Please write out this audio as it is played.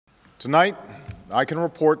Tonight, I can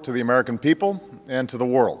report to the American people and to the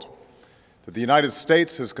world that the United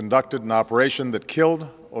States has conducted an operation that killed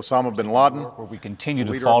Osama bin Laden. Where we continue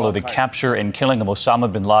to follow the capture and killing of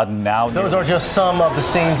Osama bin Laden now. Those are just some of the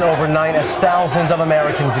scenes overnight as thousands of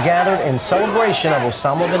Americans gathered in celebration of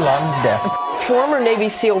Osama bin Laden's death. Former Navy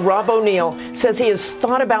SEAL Rob O'Neill says he has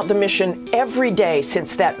thought about the mission every day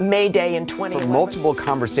since that May Day in 2011. Multiple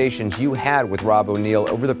conversations you had with Rob O'Neill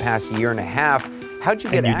over the past year and a half. How'd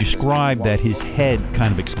you get access? And you described that his head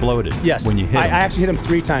kind of exploded when you hit him. I actually hit him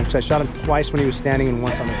 3 times because I shot him twice when he was standing and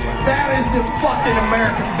once on the ground. That is the fucking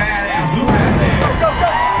American badass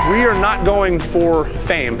right there. We are not going for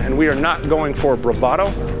fame and we are not going for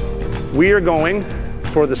bravado. We are going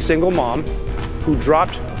for the single mom who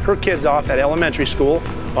dropped her kids off at elementary school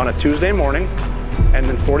on a Tuesday morning, and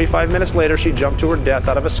then 45 minutes later she jumped to her death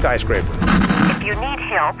out of a skyscraper. If you need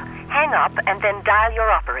help, hang up and then dial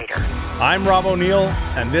your operator. I'm Rob O'Neill,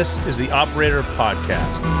 and this is the Operator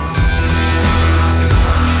Podcast.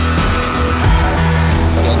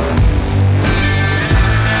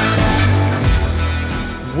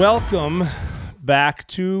 Welcome back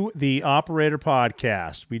to the Operator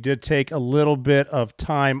Podcast. We did take a little bit of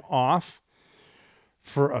time off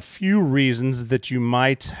for a few reasons that you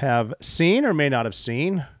might have seen or may not have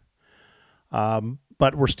seen.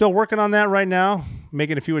 But we're still working on that right now,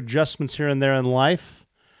 making a few adjustments here and there in life.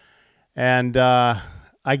 And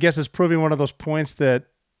I guess it's proving one of those points that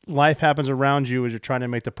life happens around you as you're trying to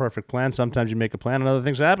make the perfect plan. Sometimes you make a plan and other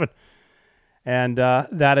things happen. And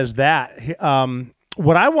that is that.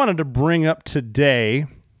 What I wanted to bring up today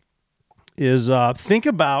is think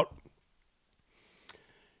about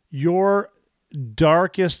your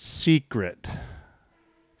darkest secret.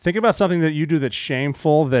 Think about something that you do that's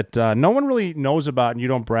shameful, that no one really knows about and you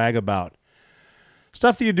don't brag about.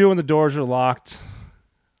 Stuff that you do when the doors are locked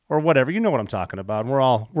or whatever. You know what I'm talking about. We're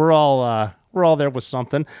all there with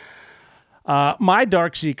something. My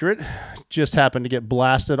dark secret just happened to get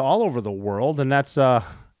blasted all over the world, and that's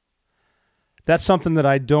something that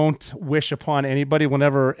I don't wish upon anybody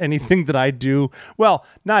whenever anything that I do, well,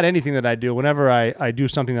 not anything that I do, whenever I do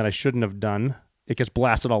something that I shouldn't have done, it gets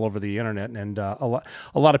blasted all over the internet, and a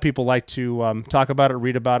lot of people like to talk about it,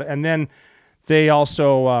 read about it, and then they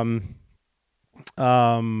also,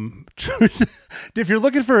 if you're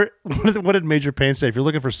looking for, what did Major Payne say? If you're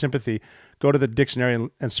looking for sympathy, go to the dictionary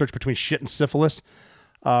and search between shit and syphilis.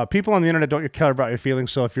 People on the internet don't care about your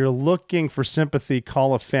feelings, so if you're looking for sympathy,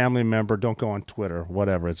 call a family member. Don't go on Twitter,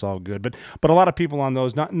 whatever. It's all good. But a lot of people on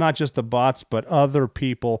those, not just the bots, but other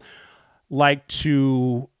people like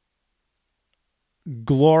to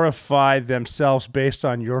glorify themselves based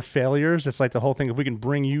on your failures. It's like the whole thing, if we can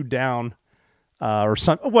bring you down or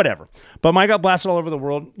something, whatever. But mine got blasted all over the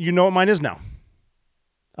world. You know what mine is now.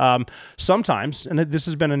 Sometimes, and this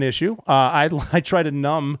has been an issue, I try to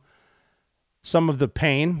numb some of the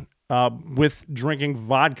pain with drinking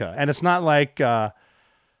vodka. And it's not like the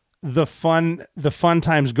fun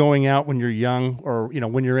times going out when you're young, or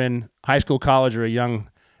when you're in high school, college, or a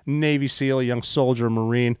young Navy SEAL, a young soldier,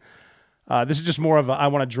 Marine. This is just more of I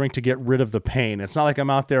want to drink to get rid of the pain. It's not like I'm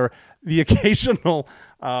out there the occasional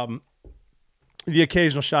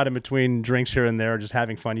shot in between drinks here and there, just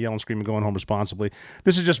having fun, yelling, screaming, going home responsibly.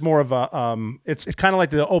 This is just more of a it's kind of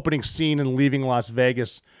like the opening scene in Leaving Las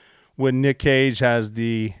Vegas when Nick Cage has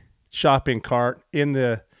the shopping cart in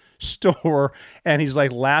the store and he's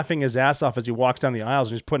like laughing his ass off as he walks down the aisles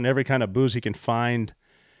and he's putting every kind of booze he can find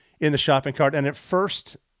in the shopping cart. And at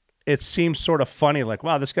first it seems sort of funny, like,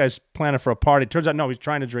 wow, this guy's planning for a party. Turns out, no, he's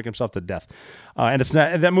trying to drink himself to death. And it's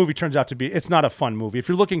not, that movie turns out to be, it's not a fun movie. If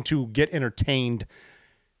you're looking to get entertained,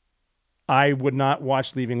 I would not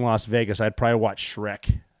watch Leaving Las Vegas. I'd probably watch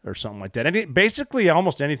Shrek or something like that. Basically,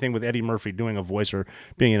 almost anything with Eddie Murphy doing a voice or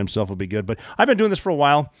being it himself would be good. But I've been doing this for a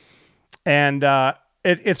while, and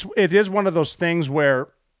it is one of those things where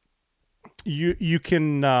you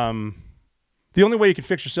can the only way you can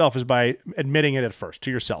fix yourself is by admitting it at first to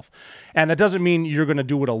yourself, and that doesn't mean you're going to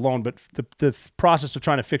do it alone. But the process of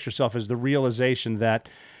trying to fix yourself is the realization that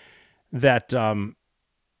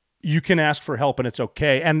you can ask for help and it's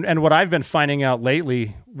okay. And what I've been finding out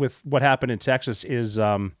lately with what happened in Texas is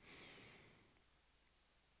a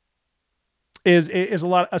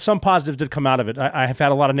lot. Some positives did come out of it. I have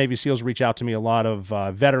had a lot of Navy SEALs reach out to me, a lot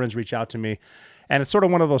of veterans reach out to me, and it's sort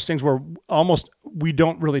of one of those things where almost we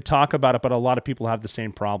don't really talk about it, but a lot of people have the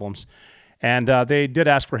same problems, and they did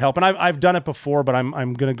ask for help. And I've done it before, but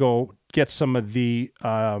I'm going to go get some of the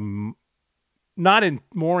not in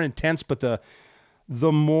more intense, but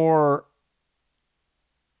the more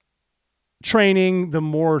training, the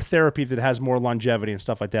more therapy that has more longevity and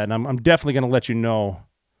stuff like that. And I'm definitely going to let you know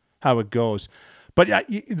how it goes. But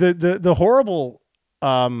the horrible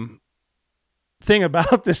thing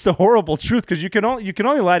about this, the horrible truth, because you can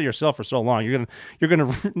only lie to yourself for so long. You're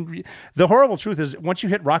gonna. The horrible truth is, once you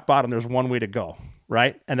hit rock bottom, there's one way to go,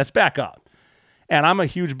 right? And that's back up. And I'm a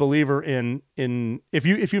huge believer in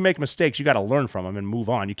if you make mistakes, you got to learn from them and move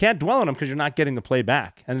on. You can't dwell on them because you're not getting the play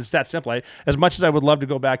back. And it's that simple. As much as I would love to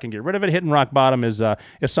go back and get rid of it, hitting rock bottom is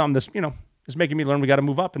something that's is making me learn. We got to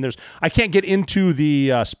move up. And I can't get into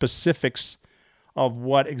the specifics of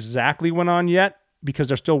what exactly went on yet because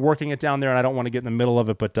they're still working it down there, and I don't want to get in the middle of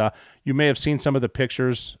it. But you may have seen some of the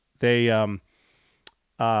pictures. They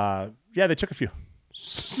took a few.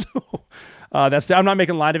 So. I'm not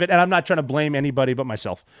making light of it, and I'm not trying to blame anybody but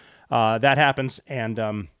myself. That happens,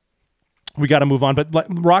 and we got to move on. But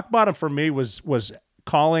rock bottom for me was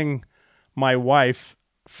calling my wife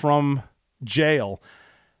from jail,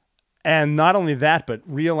 and not only that, but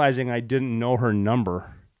realizing I didn't know her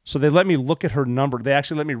number. So they let me look at her number. They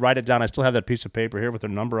actually let me write it down. I still have that piece of paper here with her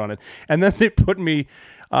number on it. And then they put me,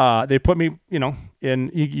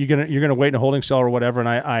 in you're gonna wait in a holding cell or whatever. And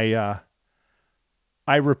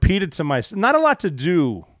I repeated to myself, not a lot to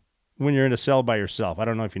do when you're in a cell by yourself. I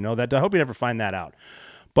don't know if you know that. I hope you never find that out.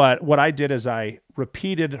 But what I did is I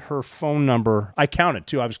repeated her phone number. I counted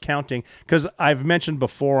too. I was counting because I've mentioned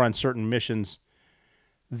before on certain missions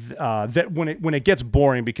that when it gets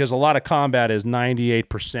boring, because a lot of combat is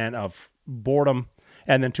 98% of boredom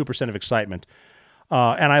and then 2% of excitement.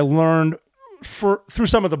 And I learned through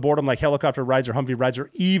some of the boredom, like helicopter rides or Humvee rides, or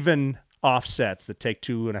even offsets that take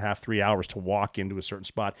 2.5, 3 hours to walk into a certain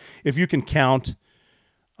spot. If you can count,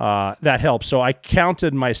 that helps. So I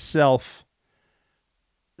counted myself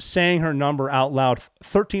saying her number out loud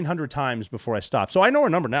 1,300 times before I stopped. So I know her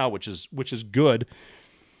number now, which is good.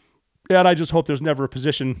 And I just hope there's never a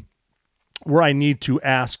position where I need to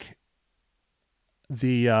ask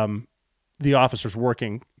the officers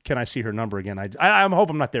working, can I see her number again? I hope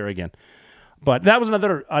I'm not there again. But that was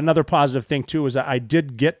another positive thing, too, is that I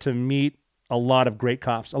did get to meet a lot of great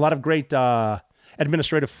cops, a lot of great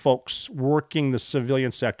administrative folks working the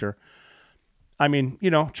civilian sector. I mean,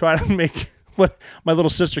 try to make what my little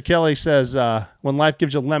sister Kelly says, when life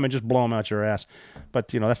gives you a lemon, just blow them out your ass. But,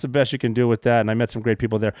 that's the best you can do with that, and I met some great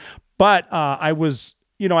people there. But I was,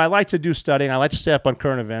 I like to do studying. I like to stay up on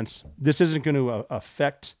current events. This isn't going to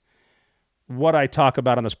affect what I talk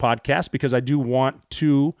about on this podcast because I do want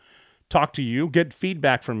to talk to you, get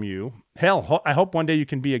feedback from you. Hell, I hope one day you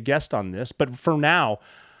can be a guest on this. But for now,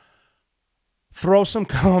 throw some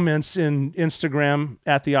comments in Instagram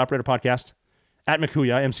at The Operator Podcast, at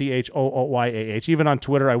Mchooyah, MCHOOYAH. Even on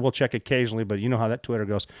Twitter, I will check occasionally, but you know how that Twitter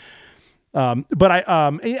goes. And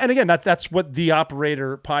again, that's what The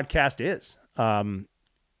Operator Podcast is.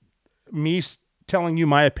 Me telling you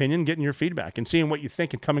my opinion, getting your feedback, and seeing what you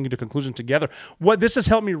think and coming to a conclusion together. What this has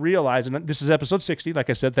helped me realize, and this is episode 60, like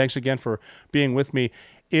I said, thanks again for being with me,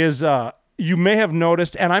 is you may have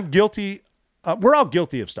noticed, and I'm guilty, we're all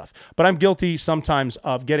guilty of stuff, but I'm guilty sometimes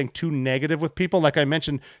of getting too negative with people. Like I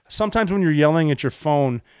mentioned, sometimes when you're yelling at your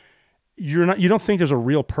phone, you don't think there's a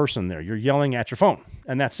real person there. You're yelling at your phone,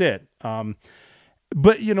 and that's it.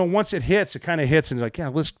 But, once it hits, it kind of hits, and you're like,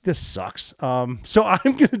 yeah, this sucks. So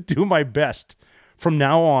I'm going to do my best from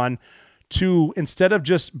now on to, instead of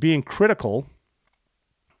just being critical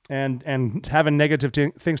and having negative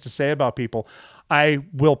things to say about people, I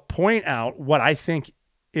will point out what I think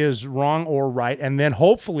is wrong or right, and then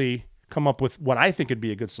hopefully come up with what I think would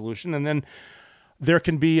be a good solution. And then there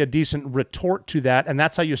can be a decent retort to that. And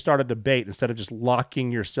that's how you start a debate instead of just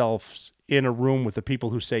locking yourselves in a room with the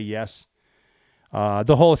people who say yes.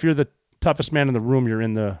 If you're the toughest man in the room, you're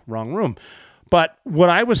in the wrong room. But what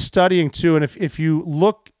I was studying too, and if you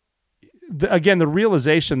look, again, the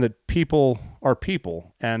realization that people are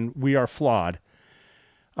people and we are flawed.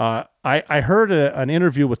 I heard an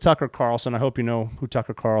interview with Tucker Carlson. I hope you know who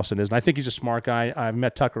Tucker Carlson is. And I think he's a smart guy. I've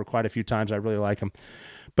met Tucker quite a few times. I really like him.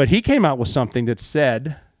 But he came out with something that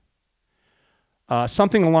said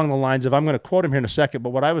something along the lines of, I'm going to quote him here in a second,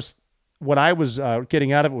 but what I was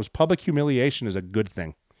getting out of it was public humiliation is a good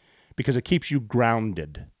thing because it keeps you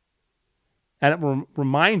grounded. And it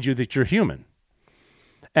reminds you that you're human.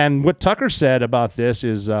 And what Tucker said about this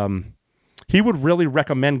is he would really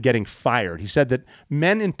recommend getting fired. He said that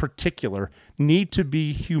men in particular need to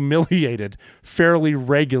be humiliated fairly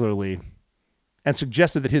regularly, and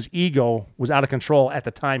suggested that his ego was out of control at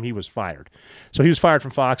the time he was fired. So he was fired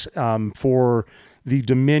from Fox for the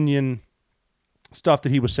Dominion stuff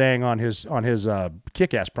that he was saying on his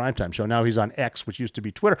Kick-Ass Primetime show. Now he's on X, which used to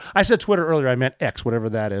be Twitter. I said Twitter earlier. I meant X, whatever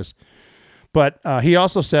that is. But he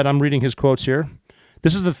also said, I'm reading his quotes here,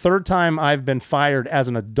 This is the third time I've been fired as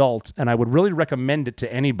an adult, and I would really recommend it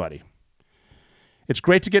to anybody. It's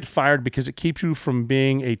great to get fired because it keeps you from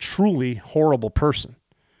being a truly horrible person.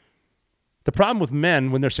 The problem with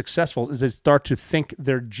men when they're successful is they start to think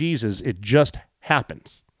they're Jesus. It just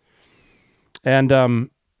happens. And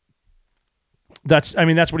that's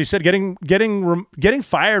what he said. Getting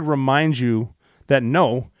fired reminds you that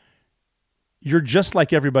no, you're just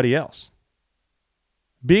like everybody else.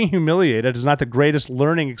 Being humiliated is not the greatest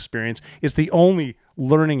learning experience. It's the only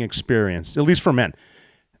learning experience, at least for men.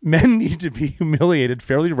 Men need to be humiliated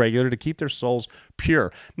fairly regular to keep their souls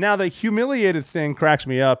pure. Now, the humiliated thing cracks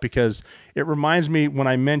me up because it reminds me when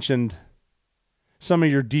I mentioned some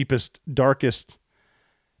of your deepest, darkest,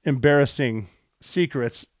 embarrassing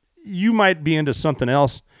secrets, you might be into something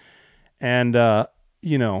else. And,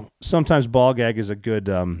 sometimes ball gag is a good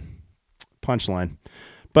punchline.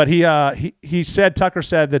 But Tucker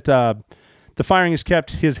said that the firing has kept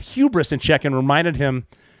his hubris in check and reminded him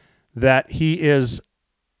that he is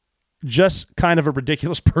just kind of a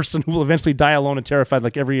ridiculous person who will eventually die alone and terrified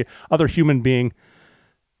like every other human being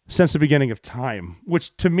since the beginning of time,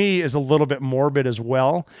 which to me is a little bit morbid as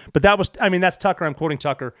well. But that's Tucker. I'm quoting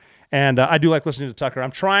Tucker, and I do like listening to Tucker. I'm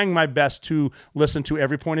trying my best to listen to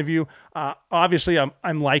every point of view. Obviously,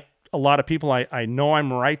 I'm like a lot of people. I know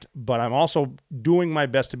I'm right, but I'm also doing my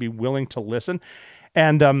best to be willing to listen.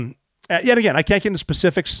 And yet again, I can't get into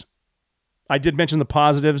specifics. I did mention the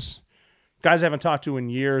positives. Guys I haven't talked to in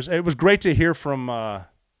years. It was great to hear from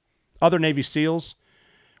other Navy SEALs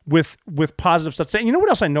with positive stuff. You know what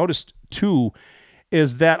else I noticed too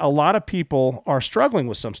is that a lot of people are struggling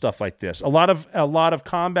with some stuff like this. A lot of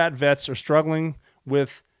combat vets are struggling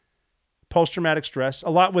with post-traumatic stress, a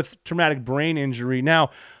lot with traumatic brain injury. Now,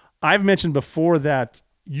 I've mentioned before that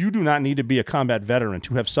you do not need to be a combat veteran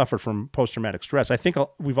to have suffered from post-traumatic stress. I think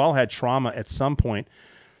we've all had trauma at some point.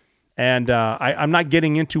 And I'm not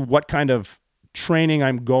getting into what kind of training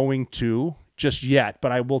I'm going to just yet,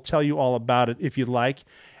 but I will tell you all about it if you'd like,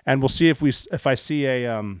 and we'll see if we see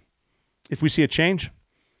a change.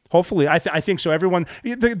 Hopefully, I think so. Everyone,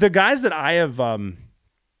 the guys that I've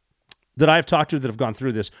talked to that have gone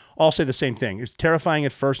through this all say the same thing. It's terrifying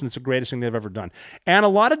at first, and it's the greatest thing they've ever done. And a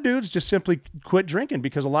lot of dudes just simply quit drinking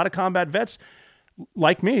because a lot of combat vets,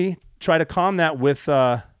 like me, try to calm that with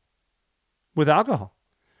alcohol.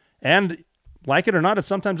 And like it or not, it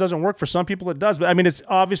sometimes doesn't work. For some people, it does. But it's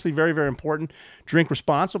obviously very, very important. Drink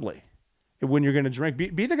responsibly when you're going to drink.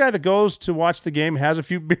 Be the guy that goes to watch the game, has a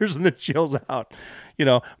few beers, and then chills out.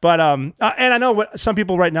 But and I know what some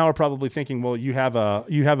people right now are probably thinking. Well, you have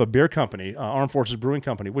a beer company, Armed Forces Brewing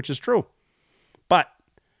Company, which is true. But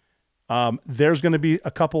there's going to be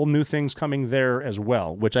a couple new things coming there as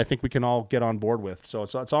well, which I think we can all get on board with. So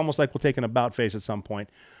it's almost like we'll take an about face at some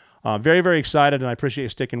point. Very, very excited, and I appreciate you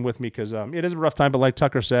sticking with me because it is a rough time. But like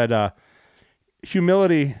Tucker said,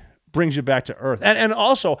 humility brings you back to earth. And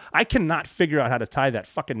also, I cannot figure out how to tie that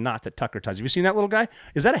fucking knot that Tucker ties. Have you seen that little guy?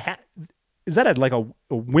 Is that a hat? Is that like a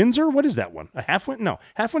Windsor? What is that one? A half Windsor? No,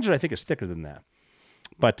 half Windsor I think is thicker than that.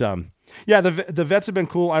 But the vets have been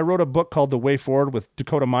cool. I wrote a book called The Way Forward with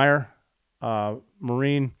Dakota Meyer,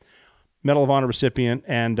 Marine, Medal of Honor recipient,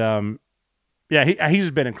 and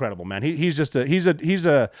he's been incredible, man. He's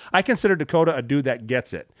I consider Dakota a dude that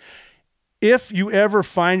gets it. If you ever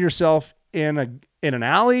find yourself in an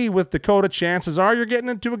alley with Dakota, chances are you're getting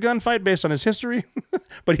into a gunfight based on his history,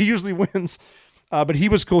 but he usually wins. But he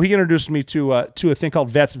was cool. He introduced me to a thing called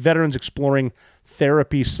Veterans Exploring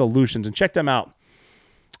Therapy Solutions, and check them out.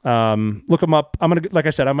 Look them up. I'm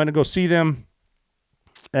gonna go see them,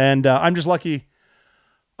 and I'm just lucky.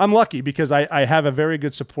 I'm lucky because I have a very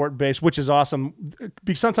good support base, which is awesome.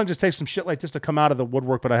 Sometimes it takes some shit like this to come out of the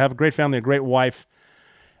woodwork, but I have a great family, a great wife.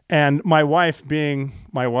 And my wife, being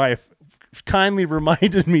my wife, kindly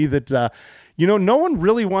reminded me that, no one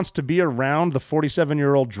really wants to be around the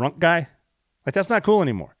 47-year-old drunk guy. Like, that's not cool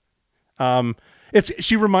anymore.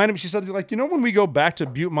 She reminded me, she said, when we go back to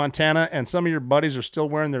Butte, Montana, and some of your buddies are still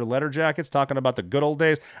wearing their leather jackets, talking about the good old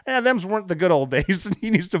days, them's weren't the good old days, and he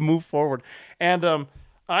needs to move forward. And,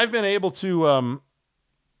 I've been able to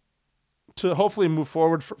hopefully move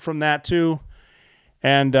forward from that too,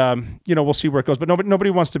 and we'll see where it goes. But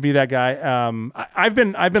nobody wants to be that guy. I've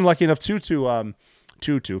been lucky enough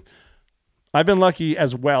I've been lucky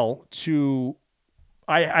as well to.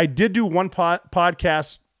 I did do one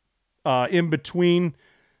podcast in between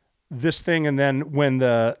this thing and then when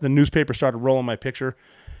the newspaper started rolling my picture,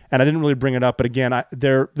 and I didn't really bring it up. But again,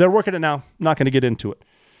 they're working it now. I'm not going to get into it.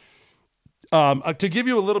 To give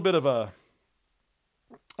you a little bit of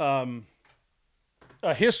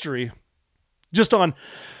a history, just on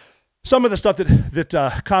some of the stuff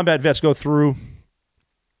that combat vets go through.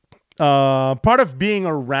 Part of being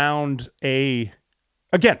around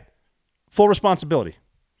again, full responsibility.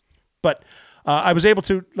 But I was able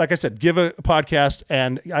to, like I said, give a podcast,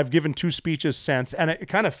 and I've given 2 speeches since, and it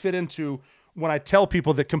kind of fit into when I tell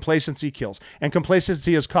people that complacency kills. And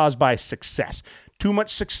complacency is caused by success. Too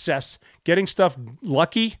much success, getting stuff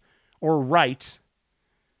lucky or right,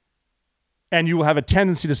 and you will have a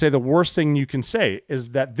tendency to say the worst thing you can say is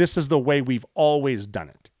that this is the way we've always done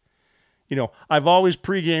it. You know, I've always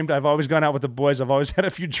pre-gamed. I've always gone out with the boys. I've always had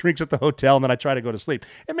a few drinks at the hotel, and then I try to go to sleep.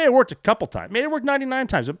 It may have worked a couple times. It may have worked 99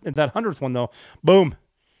 times. That 100th one, though, boom.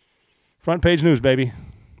 Front page news, baby.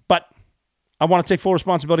 But I want to take full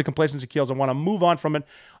responsibility. Complacency kills. I want to move on from it,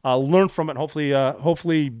 learn from it.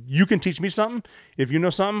 Hopefully you can teach me something if you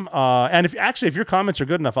know something. And if your comments are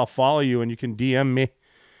good enough, I'll follow you, and you can DM me,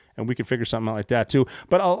 and we can figure something out like that too.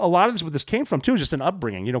 But a lot of this, what this came from too, is just an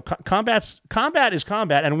upbringing. You know, combat is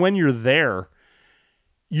combat, and when you're there,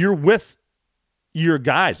 you're with your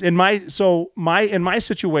guys. In my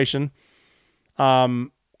situation,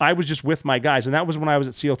 I was just with my guys, and that was when I was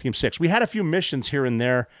at SEAL Team 6. We had a few missions here and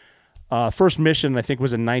there. First mission, I think,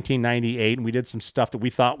 was in 1998, and we did some stuff that we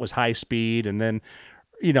thought was high speed, and then,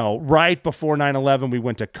 you know, right before 9/11, we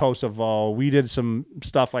went to Kosovo. We did some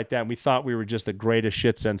stuff like that, and we thought we were just the greatest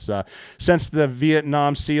shit since the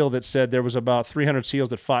Vietnam SEAL that said there was about 300 SEALs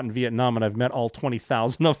that fought in Vietnam, and I've met all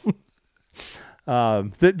 20,000 of them.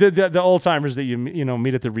 The old timers that you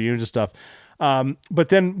meet at the reunions and stuff. But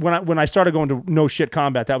then when I started going to no shit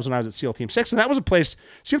combat, that was when I was at SEAL Team 6, and that was a place.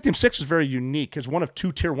 SEAL Team 6 was very unique as one of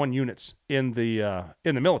 2 Tier 1 units in the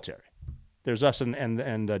military. There's us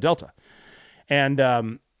and Delta.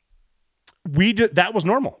 And we did, that was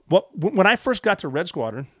normal. When I first got to Red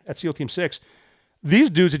Squadron at SEAL Team 6, these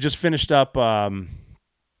dudes had just finished up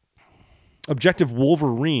Objective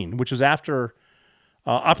Wolverine, which was after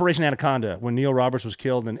Operation Anaconda, when Neil Roberts was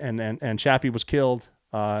killed and Chappie was killed,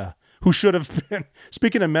 who should have been,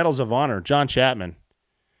 speaking of Medals of Honor, John Chapman,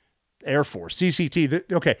 Air Force,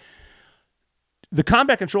 CCT. Okay. The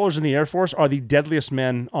combat controllers in the Air Force are the deadliest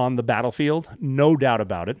men on the battlefield, no doubt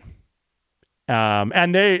about it.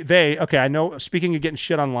 And they okay, I know, speaking of getting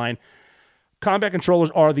shit online, combat controllers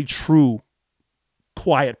are the true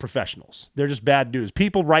quiet professionals. They're just bad dudes.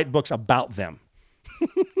 People write books about them.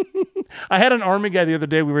 I had an Army guy the other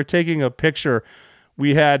day. We were taking a picture.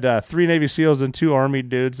 We had 3 Navy SEALs and 2 Army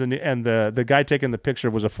dudes, and the guy taking the picture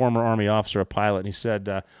was a former Army officer, a pilot, and he said,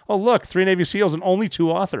 oh, look, 3 Navy SEALs and only 2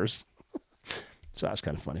 authors. So that's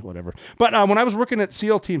kind of funny, whatever. But when I was working at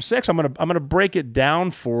SEAL Team 6, I'm gonna break it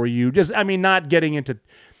down for you. Just, I mean, not getting into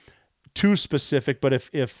too specific, but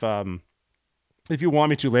if you want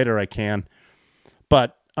me to later, I can.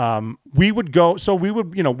 But we would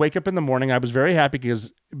wake up in the morning. I was very happy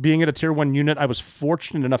because being at a Tier 1 unit, I was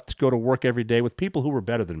fortunate enough to go to work every day with people who were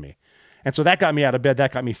better than me. And so that got me out of bed.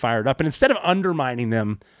 That got me fired up. And instead of undermining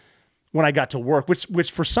them when I got to work,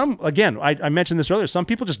 which for some, again, I mentioned this earlier, some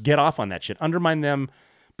people just get off on that shit, undermine them,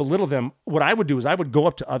 belittle them. What I would do is I would go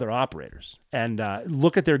up to other operators and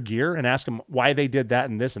look at their gear and ask them why they did that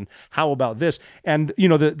and this and how about this. And, you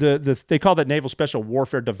know, they call that Naval Special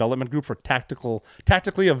Warfare Development Group for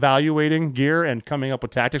tactically evaluating gear and coming up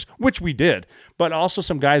with tactics, which we did. But also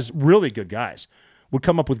some guys, really good guys, would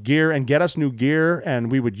come up with gear and get us new gear,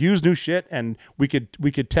 and we would use new shit, and we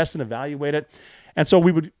could test and evaluate it. And so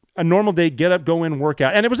we would, a normal day, get up, go in, work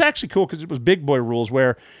out. And it was actually cool because it was big boy rules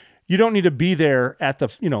where you don't need to be there at the,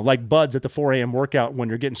 like buds at the 4 a.m. workout when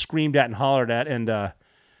you're getting screamed at and hollered at and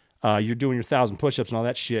you're doing your 1,000 push-ups and all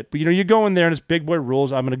that shit. But, you go in there and it's big boy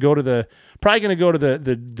rules. I'm going to go to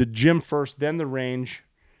the gym first, then the range.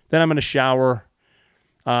 Then I'm going to shower.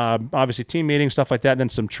 Obviously team meetings, stuff like that. Then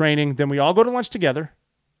some training. Then we all go to lunch together.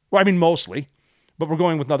 Well, I mean, mostly. But we're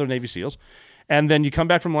going with other Navy SEALs. And then you come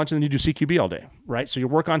back from lunch and then you do CQB all day, right? So you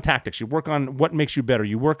work on tactics. You work on what makes you better.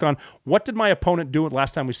 You work on what did my opponent do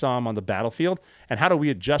last time we saw him on the battlefield, and how do we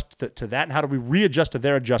adjust to that, and how do we readjust to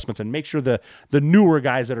their adjustments and make sure the newer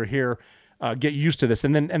guys that are here get used to this.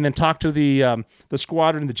 And then talk to the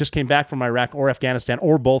squadron that just came back from Iraq or Afghanistan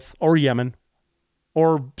or both or Yemen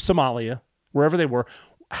or Somalia, wherever they were.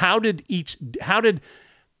 How did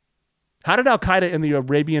Al-Qaeda in the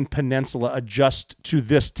Arabian Peninsula adjust to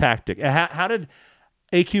this tactic? How did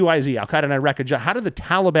AQIZ, Al-Qaeda in Iraq, adjust? How did the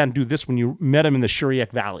Taliban do this when you met them in the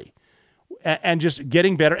Shuriak Valley? And just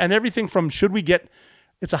getting better. And everything from,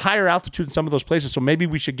 it's a higher altitude in some of those places, so maybe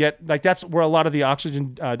we should get, like, that's where a lot of the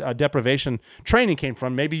oxygen deprivation training came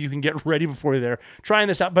from. Maybe you can get ready before you're there, trying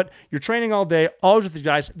this out. But you're training all day, always with the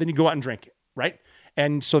guys, then you go out and drink, right?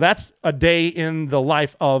 And so that's a day in the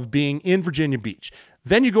life of being in Virginia Beach.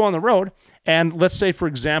 Then you go on the road, and let's say, for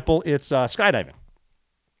example, it's skydiving.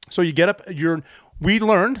 So you get up, we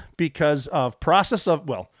learned because of process of,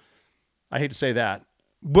 well, I hate to say that,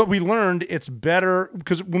 but we learned it's better,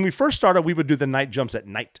 because when we first started, we would do the night jumps at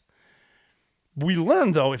night. We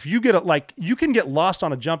learned, though, if you get you can get lost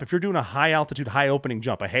on a jump if you're doing a high altitude, high opening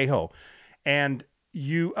jump, a hey-ho, and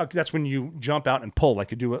that's when you jump out and pull,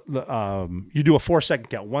 like you do a 4-second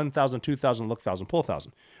count, 1,000, 2,000, look 1,000, pull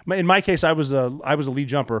 1,000. In my case, I was a lead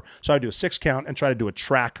jumper, so I would do a 6 count and try to do a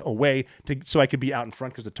track away so I could be out in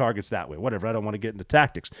front because the target's that way. Whatever, I don't want to get into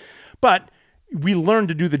tactics. But we learned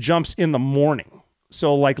to do the jumps in the morning.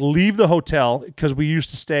 So like leave the hotel, because we used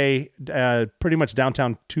to stay pretty much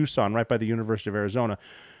downtown Tucson, right by the University of Arizona.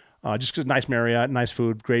 Just because nice Marriott, nice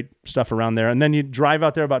food, great stuff around there. And then you drive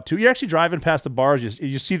out there about 2. You're actually driving past the bars.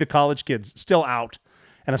 You see the college kids still out.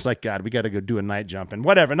 And it's like, God, we got to go do a night jump. And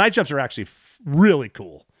whatever. Night jumps are actually really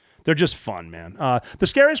cool. They're just fun, man. The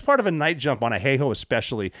scariest part of a night jump on a hey-ho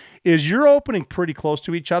especially is you're opening pretty close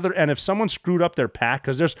to each other. And if someone screwed up their pack,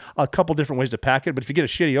 because there's a couple different ways to pack it, but if you get a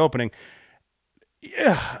shitty opening,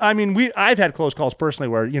 yeah, I mean, I've had close calls personally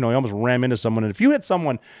where, you almost ram into someone. And if you hit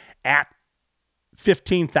someone at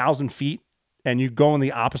 15,000 feet and you go in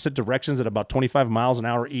the opposite directions at about 25 miles an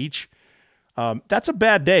hour each, that's a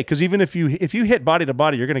bad day. Because even if you hit body to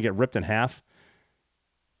body, you're going to get ripped in half.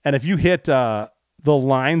 And if you hit the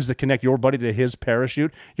lines that connect your buddy to his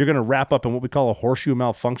parachute, you're going to wrap up in what we call a horseshoe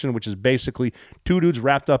malfunction, which is basically 2 dudes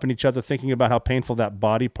wrapped up in each other thinking about how painful that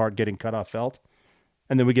body part getting cut off felt.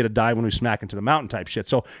 And then we get a dive when we smack into the mountain type shit.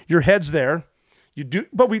 So your head's there. You do,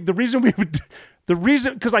 but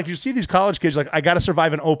because like you see these college kids, like, I got to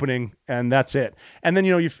survive an opening and that's it. And then,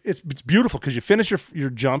 it's beautiful because you finish your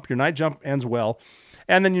jump, your night jump ends well.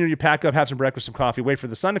 And then, you pack up, have some breakfast, some coffee, wait for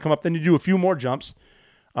the sun to come up. Then you do a few more jumps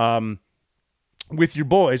with your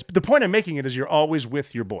boys. But the point I'm making it is you're always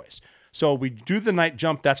with your boys. So we do the night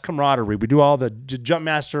jump. That's camaraderie. We do all the jump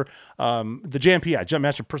master, the JMPI, jump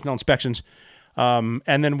master personnel inspections. And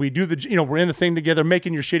then we do we're in the thing together,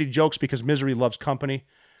 making your shitty jokes because misery loves company.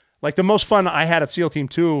 Like the most fun I had at SEAL Team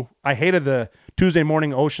 2, I hated the Tuesday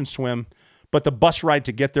morning ocean swim, but the bus ride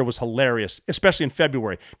to get there was hilarious, especially in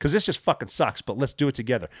February, because this just fucking sucks, but let's do it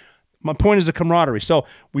together. My point is the camaraderie. So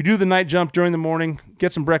we do the night jump during the morning,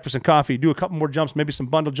 get some breakfast and coffee, do a couple more jumps, maybe some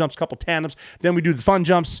bundle jumps, a couple tandems. Then we do the fun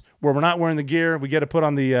jumps where we're not wearing the gear. We get to put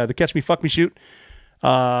on the catch me, fuck me shoot.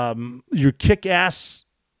 Your kick-ass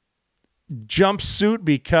jumpsuit,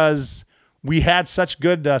 because we had such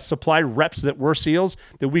good supply reps that were SEALs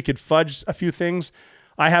that we could fudge a few things.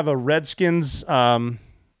 I have a Redskins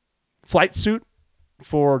flight suit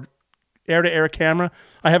for air-to-air camera.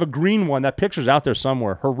 I have a green one. That picture's out there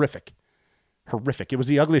somewhere. Horrific. It was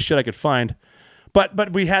the ugliest shit I could find.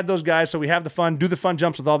 But we had those guys, so we have the fun, do the fun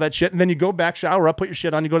jumps with all that shit, and then you go back, shower up, put your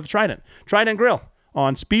shit on, you go to the Trident Grill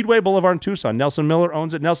on Speedway Boulevard in Tucson. Nelson Miller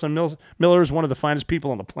owns it. Nelson Miller is one of the finest people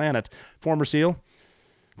on the planet. Former SEAL,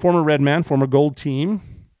 former Red Man, former Gold Team.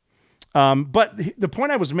 But the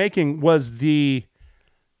point I was making was the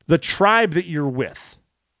tribe that you're with.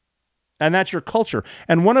 And that's your culture.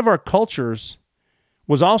 And one of our cultures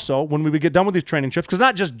was also, when we would get done with these training trips, because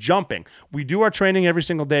not just jumping, we do our training every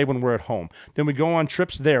single day when we're at home. Then we go on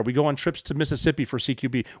trips there. We go on trips to Mississippi for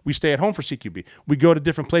CQB. We stay at home for CQB. We go to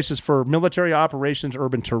different places for military operations,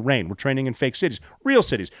 urban terrain. We're training in fake cities, real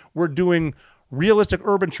cities. We're doing realistic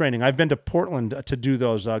urban training. I've been to Portland to do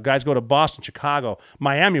those. Guys go to Boston, Chicago.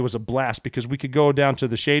 Miami was a blast because we could go down to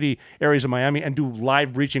the shady areas of Miami and do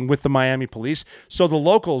live breaching with the Miami police. So the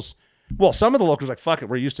locals, well, some of the locals are like, fuck it,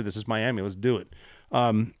 we're used to this. It's Miami, let's do it.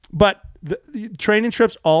 But the training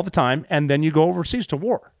trips all the time, and then you go overseas to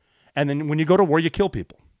war. And then when you go to war, you kill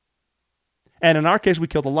people. And in our case, we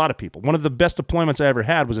killed a lot of people. One of the best deployments I ever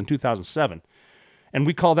had was in 2007. And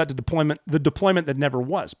we call that the deployment that never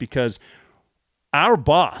was, because our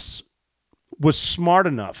boss was smart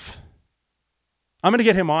enough. I'm going to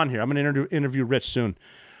get him on here. I'm going to interview Rich soon.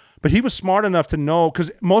 But he was smart enough to know,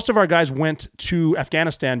 because most of our guys went to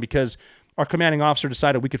Afghanistan because our commanding officer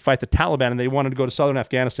decided we could fight the Taliban, and they wanted to go to southern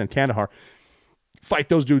Afghanistan, Kandahar, fight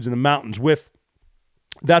those dudes in the mountains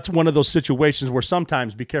that's one of those situations where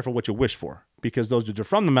sometimes be careful what you wish for, because those dudes are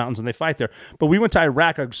from the mountains and they fight there. But we went to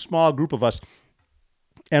Iraq, a small group of us,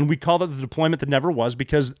 and we called it the deployment that never was,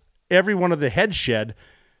 because every one of the head shed,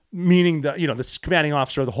 meaning the commanding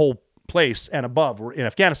officer of the whole place and above were in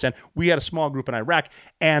Afghanistan. We had a small group in Iraq,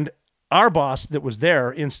 and our boss that was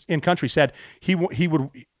there in country said he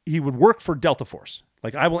would work for Delta Force.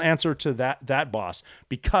 Like, I will answer to that boss,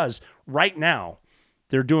 because right now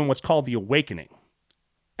they're doing what's called the awakening.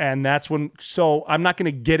 And that's when, so I'm not going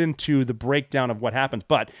to get into the breakdown of what happens,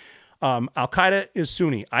 but Al-Qaeda is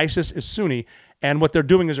Sunni, ISIS is Sunni, and what they're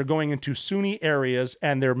doing is they're going into Sunni areas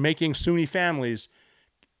and they're making Sunni families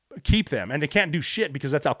keep them. And they can't do shit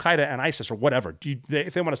because that's Al-Qaeda and ISIS or whatever.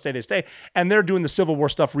 If they want to stay, they stay. And they're doing the Civil War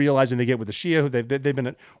stuff, realizing they get with the Shia, who they've been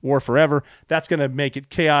at war forever. That's going to make it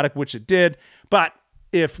chaotic, which it did. But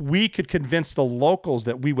if we could convince the locals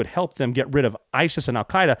that we would help them get rid of ISIS and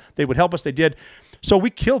Al-Qaeda, they would help us. They did. So we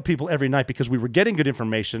killed people every night because we were getting good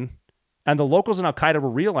information, and the locals in Al-Qaeda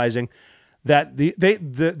were realizing that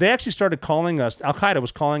they actually started calling us, Al-Qaeda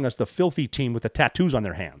was calling us the filthy team with the tattoos on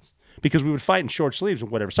their hands because we would fight in short sleeves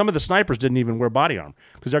and whatever. Some of the snipers didn't even wear body armor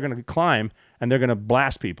because they're going to climb and they're going to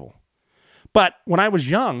blast people. But when I was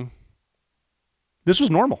young, this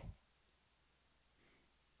was normal.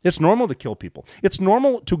 It's normal to kill people. It's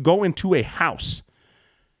normal to go into a house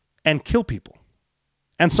and kill people.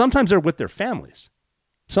 And sometimes they're with their families.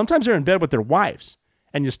 Sometimes they're in bed with their wives,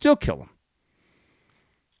 and you still kill them.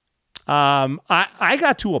 I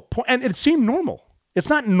got to a point, and it seemed normal. It's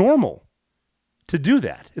not normal to do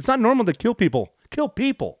that. It's not normal to kill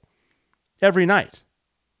people every night.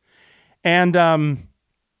 And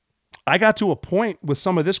I got to a point with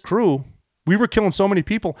some of this crew, we were killing so many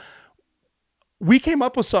people. We came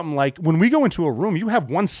up with something like, when we go into a room, you have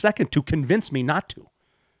 1 second to convince me not to.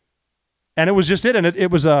 And it was just it. And it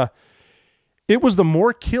was the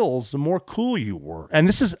more kills, the more cool you were. And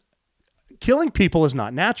killing people is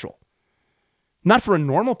not natural. Not for a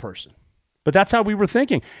normal person. But that's how we were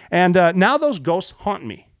thinking. And now those ghosts haunt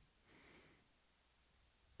me.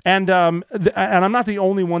 And I'm not the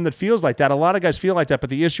only one that feels like that. A lot of guys feel like that. But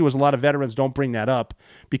the issue is a lot of veterans don't bring that up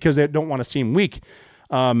because they don't want to seem weak.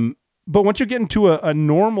 But once you get into a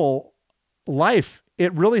normal life,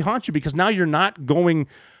 it really haunts you because now you're not going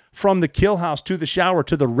from the kill house to the shower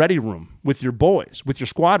to the ready room with your boys, with your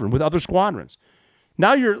squadron, with other squadrons.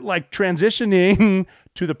 Now you're like transitioning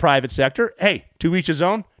to the private sector. Hey, to each his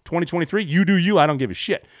own. 2023, you do you. I don't give a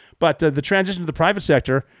shit. But the transition to the private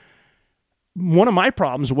sector, one of my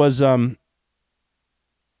problems was I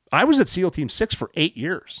was at SEAL Team 6 for 8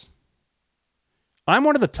 years. I'm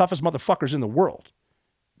one of the toughest motherfuckers in the world.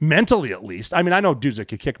 Mentally, at least. I mean, I know dudes that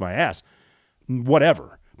could kick my ass.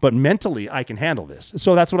 Whatever. But mentally, I can handle this.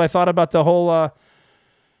 So that's what I thought about the whole...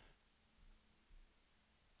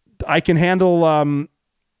 I can handle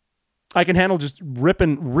just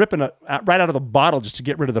ripping it right out of the bottle just to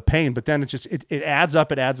get rid of the pain. But then it adds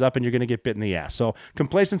up, and you're going to get bit in the ass. So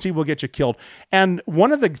complacency will get you killed. And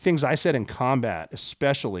one of the things I said in combat,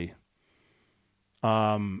 especially,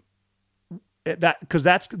 because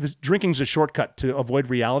drinking's a shortcut to avoid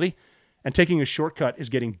reality, and taking a shortcut is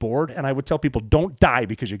getting bored. And I would tell people, don't die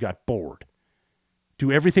because you got bored.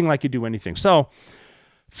 Do everything like you do anything. So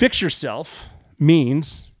fix yourself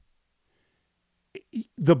means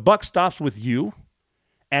the buck stops with you,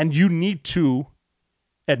 and you need to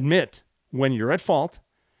admit when you're at fault.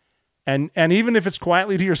 And even if it's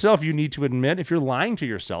quietly to yourself, you need to admit if you're lying to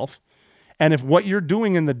yourself. And if what you're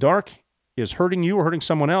doing in the dark is hurting you or hurting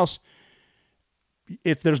someone else,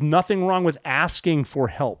 there's nothing wrong with asking for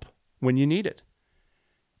help when you need it.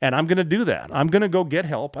 And I'm going to do that. I'm going to go get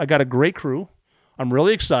help. I got a great crew. I'm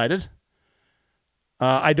really excited.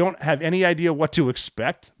 I don't have any idea what to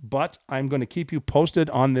expect, but I'm going to keep you posted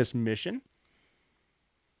on this mission.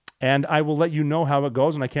 And I will let you know how it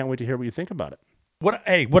goes, and I can't wait to hear what you think about it. What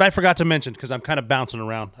I forgot to mention, because I'm kind of bouncing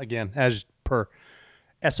around again, as per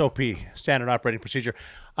SOP, Standard Operating Procedure.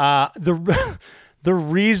 The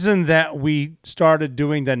reason that we started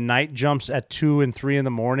doing the night jumps at 2 and 3 in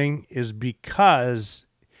the morning is because,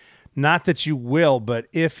 not that you will, but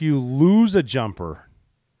if you lose a jumper,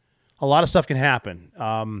 a lot of stuff can happen.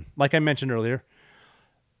 Like I mentioned earlier,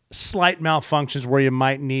 slight malfunctions where you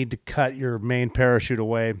might need to cut your main parachute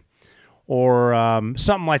away, or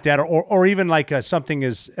something like that, or even like something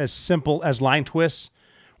as simple as line twists,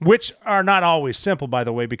 which are not always simple, by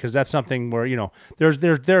the way, because that's something where,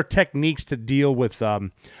 there are techniques to deal with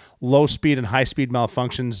low speed and high speed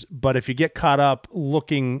malfunctions. But if you get caught up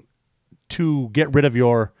looking to get rid of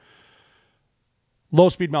your low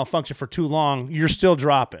speed malfunction for too long, you're still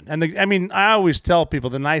dropping. And I always tell people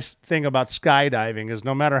the nice thing about skydiving is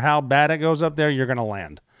no matter how bad it goes up there, you're going to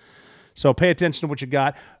land. So pay attention to what you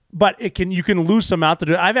got. But you can lose some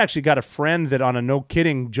altitude. I've actually got a friend that on a no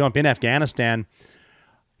kidding jump in Afghanistan,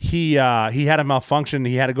 he had a malfunction.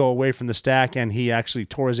 He had to go away from the stack, and he actually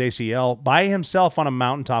tore his ACL by himself on a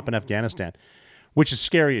mountaintop in Afghanistan, which is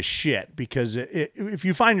scary as shit, because if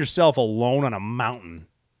you find yourself alone on a mountain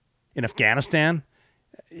in Afghanistan,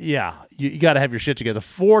 yeah, you got to have your shit together.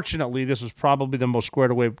 Fortunately, this was probably the most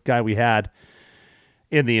squared away guy we had.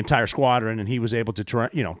 in the entire squadron, and he was able to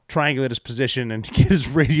triangulate his position and get his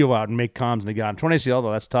radio out and make comms, and they got him. Torn ACL,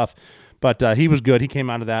 though, that's tough. But he was good. He came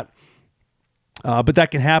out of that. But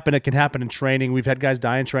that can happen. It can happen in training. We've had guys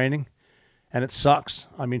die in training, and it sucks.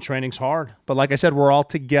 I mean, training's hard. But like I said, we're all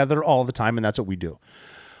together all the time, and that's what we do.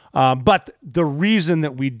 But the reason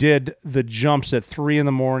that we did the jumps at 3 in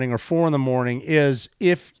the morning or 4 in the morning is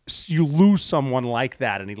if you lose someone like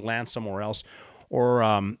that and he lands somewhere else, or,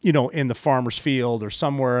 in the farmer's field or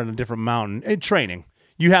somewhere in a different mountain, in training,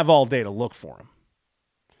 you have all day to look for him.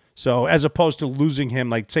 So as opposed to losing him,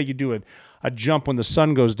 like say you do a jump when the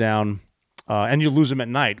sun goes down and you lose him at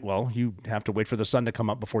night, well, you have to wait for the sun to come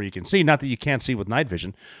up before you can see. Not that you can't see with night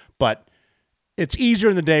vision, but it's easier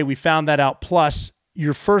in the day. We found that out. Plus,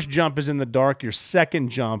 your first jump is in the dark. Your second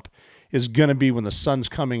jump is going to be when the sun's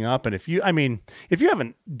coming up. And if you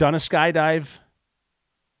haven't done a skydive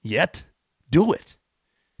yet, do it.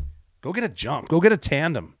 Go get a jump. Go get a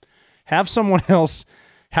tandem. Have someone else,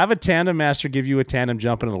 have a tandem master give you a tandem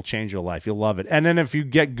jump, and it'll change your life. You'll love it. And then if you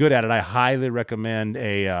get good at it, I highly recommend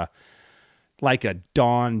a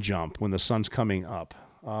dawn jump when the sun's coming up.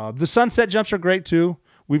 The sunset jumps are great too.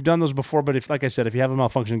 We've done those before, but like I said, if you have a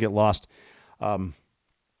malfunction and get lost,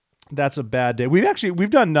 that's a bad day. We've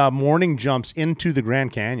done morning jumps into the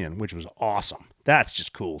Grand Canyon, which was awesome. That's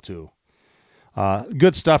just cool too.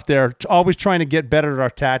 Good stuff there. Always trying to get better at our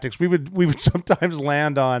tactics. We would sometimes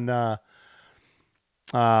land on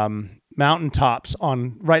mountaintops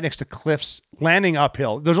on right next to cliffs, landing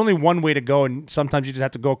uphill. There's only one way to go, and sometimes you just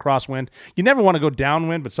have to go crosswind. You never want to go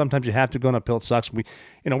downwind, but sometimes you have to go on uphill. It sucks.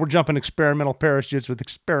 We're jumping experimental parachutes with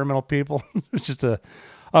experimental people. It's just a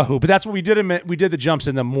hoop. But that's what we did. We did the jumps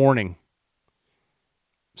in the morning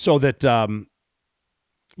so that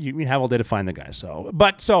you have all day to find the guy. So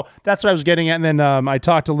that's what I was getting at. And then I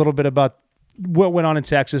talked a little bit about what went on in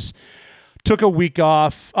Texas. Took a week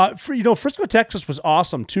off. Frisco, Texas was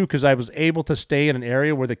awesome too, because I was able to stay in an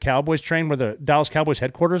area where the Cowboys train, where the Dallas Cowboys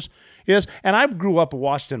headquarters is. And I grew up a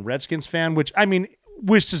Washington Redskins fan, which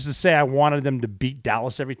is to say I wanted them to beat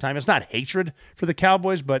Dallas every time. It's not hatred for the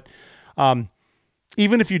Cowboys, but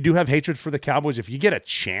even if you do have hatred for the Cowboys, if you get a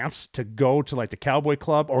chance to go to like the Cowboy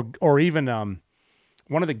Club or even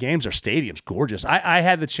one of the games, their stadium's gorgeous. I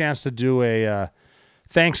had the chance to do a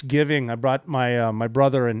Thanksgiving. I brought my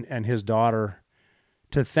brother and his daughter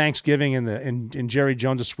to Thanksgiving in Jerry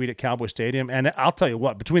Jones' suite at Cowboy Stadium, and I'll tell you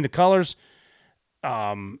what, between the colors,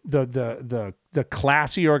 the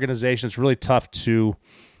classy organization, it's really tough to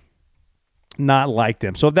not like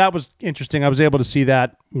them. So that was interesting. I was able to see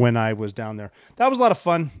that when I was down there. That was a lot of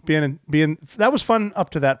fun that was fun up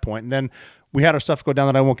to that point. And then we had our stuff go down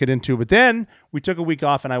that I won't get into, but then we took a week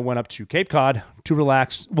off and I went up to Cape Cod to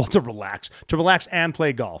relax and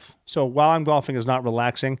play golf. So while I'm golfing is not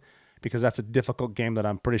relaxing, because that's a difficult game that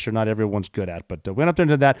I'm pretty sure not everyone's good at, but we went up there and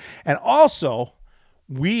did that. And also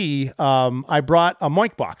I brought a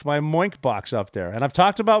Moink box, my Moink box up there. And I've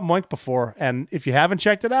talked about Moink before. And if you haven't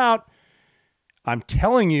checked it out, I'm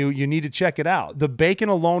telling you, you need to check it out. The bacon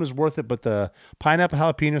alone is worth it, but the pineapple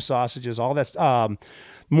jalapeno sausages, all that.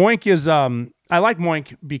 Moink is, I like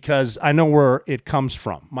Moink because I know where it comes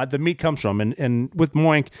from. The meat comes from. And with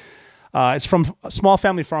Moink, it's from small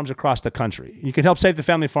family farms across the country. You can help save the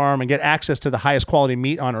family farm and get access to the highest quality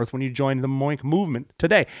meat on earth when you join the Moink movement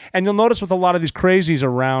today. And you'll notice with a lot of these crazies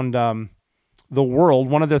around the world,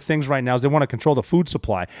 one of their things right now is they want to control the food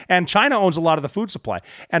supply. And China owns a lot of the food supply.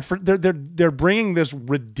 And they're bringing this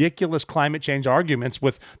ridiculous climate change arguments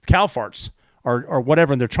with cow farts or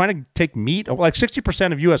whatever. And they're trying to take meat. Like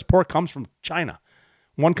 60% of U.S. pork comes from China.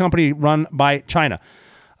 One company run by China.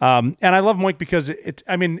 And I love Moink because it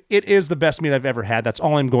is the best meat I've ever had. That's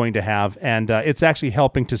all I'm going to have. And it's actually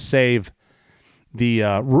helping to save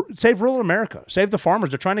save rural America, save the farmers.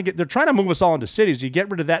 They're trying to move us all into cities. You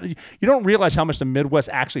get rid of that. You don't realize how much the Midwest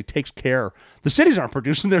actually takes care. The cities aren't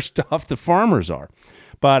producing their stuff. The farmers are.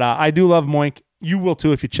 But I do love Moink. You will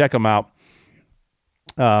too if you check them out.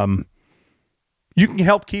 You can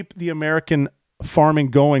help keep the American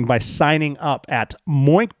farming going by signing up at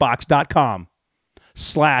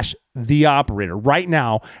moinkbox.com/theoperator right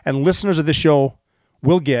now. And listeners of this show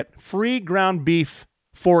will get free ground beef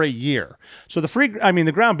for a year. So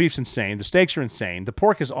the ground beef's insane. The steaks are insane. The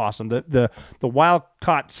pork is awesome. The wild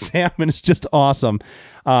caught salmon is just awesome.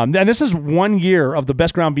 And this is 1 year of the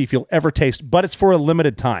best ground beef you'll ever taste, but it's for a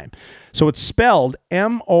limited time. So it's spelled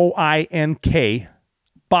MOINK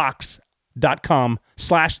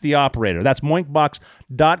box.com/theoperator. That's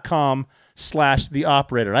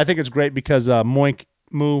moinkbox.com/theoperator. I think it's great because moink,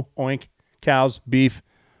 moo, oink, cows, beef,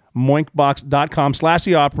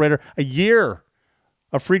 moinkbox.com/theoperator. A year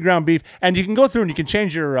of free ground beef, and you can go through and you can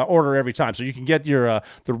change your order every time. So you can get your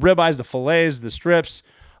the ribeyes, the fillets, the strips,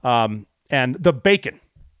 and the bacon.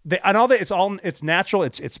 It's natural.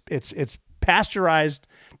 It's pasteurized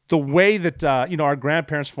the way that our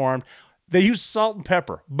grandparents farmed. They use salt and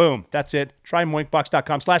pepper. Boom, that's it. Try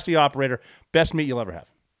moinkbox.com/theoperator. Best meat you'll ever have.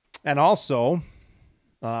 And also,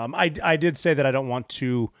 I did say that I don't want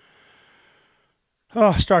to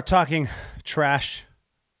start talking trash,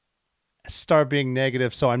 start being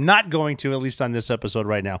negative, so I'm not going to, at least on this episode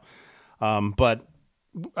right now. But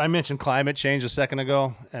I mentioned climate change a second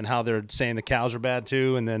ago and how they're saying the cows are bad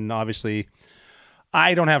too. And then obviously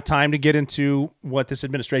I don't have time to get into what this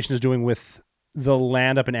administration is doing with the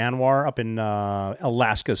land up in ANWR, up in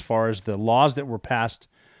Alaska, as far as the laws that were passed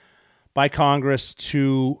by Congress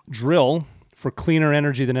to drill for cleaner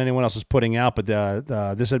energy than anyone else is putting out. But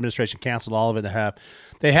this administration canceled all of it.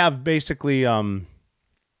 They have basically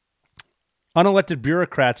unelected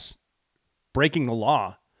bureaucrats breaking the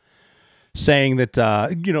law, saying that,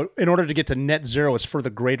 in order to get to net zero, it's for the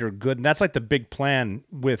greater good. And that's like the big plan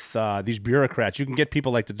with these bureaucrats. You can get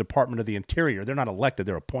people like the Department of the Interior. They're not elected,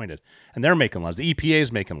 they're appointed. And they're making laws. The EPA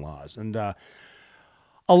is making laws. And a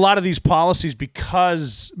lot of these policies,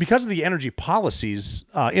 because of the energy policies,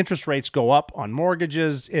 interest rates go up on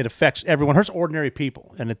mortgages. It affects everyone. It hurts ordinary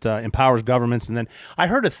people, and it empowers governments. And then I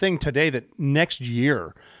heard a thing today that next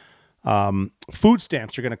year, food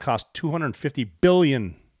stamps are going to cost $250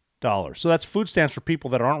 billion. So that's food stamps for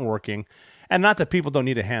people that aren't working, and not that people don't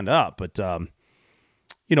need a hand up, but if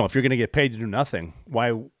you're going to get paid to do nothing,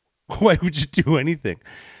 why would you do anything?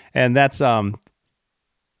 And that's when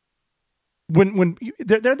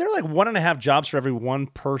they're like 1.5 jobs for every one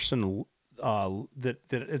person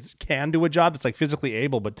that can do a job that's like physically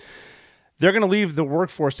able, but they're going to leave the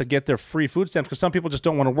workforce to get their free food stamps because some people just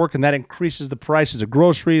don't want to work, and that increases the prices of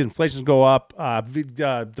groceries. Inflations go up.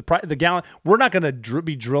 The gallon. We're not going to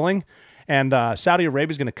be drilling, and Saudi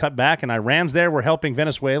Arabia is going to cut back, and Iran's there. We're helping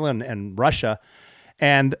Venezuela and Russia,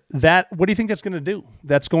 and that. What do you think that's going to do?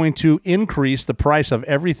 That's going to increase the price of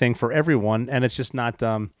everything for everyone, and it's just not.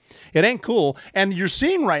 It ain't cool. And you're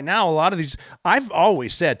seeing right now a lot of these. I've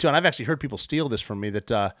always said too, and I've actually heard people steal this from me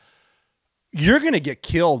that. You're going to get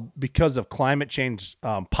killed because of climate change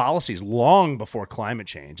policies long before climate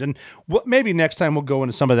change. And maybe next time we'll go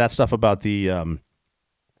into some of that stuff about the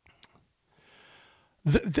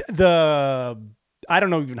I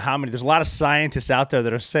don't know even how many. There's a lot of scientists out there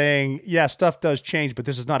that are saying, yeah, stuff does change, but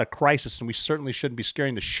this is not a crisis, and we certainly shouldn't be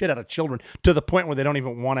scaring the shit out of children to the point where they don't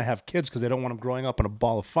even want to have kids because they don't want them growing up in a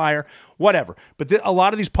ball of fire, whatever. But a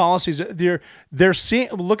lot of these policies, they're seeing.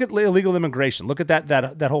 Look at illegal immigration. Look at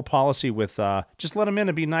that whole policy with just let them in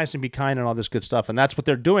and be nice and be kind and all this good stuff, and that's what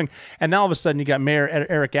they're doing. And now all of a sudden, you got Mayor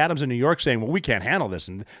Eric Adams in New York saying, well, we can't handle this,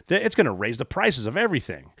 and it's going to raise the prices of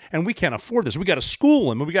everything, and we can't afford this. We got to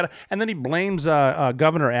school them, and then he blames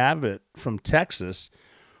Governor Abbott from Texas,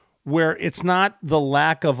 where it's not the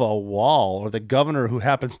lack of a wall or the governor who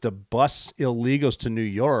happens to bus illegals to New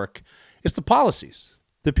York. It's the policies.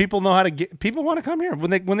 The people know how to get. People want to come here.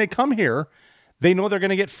 When they come here, they know they're going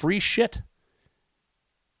to get free shit.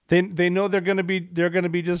 They know they're going to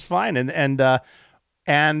be just fine.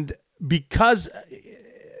 And because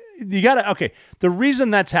you got to the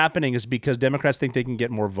reason that's happening is because Democrats think they can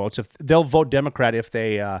get more votes. If they'll vote Democrat if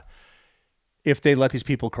they let these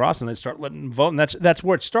people cross and they start letting them vote. And that's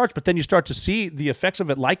where it starts. But then you start to see the effects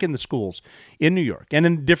of it, like in the schools in New York and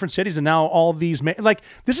in different cities. And now all these,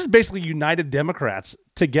 this is basically united Democrats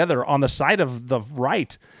together on the side of the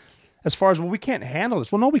right as far as, well, we can't handle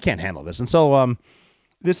this. Well, no, we can't handle this. And so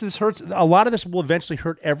this hurts. A lot of this will eventually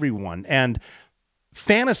hurt everyone. And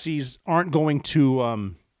fantasies aren't going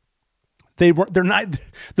to, they're not,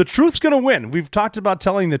 the truth's going to win. We've talked about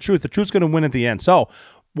telling the truth. The truth's going to win at the end. So,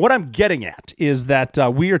 what I'm getting at is that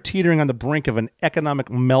we are teetering on the brink of an economic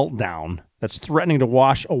meltdown that's threatening to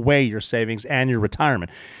wash away your savings and your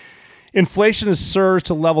retirement. Inflation has surged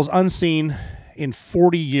to levels unseen in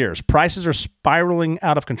 40 years. Prices are spiraling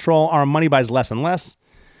out of control. Our money buys less and less.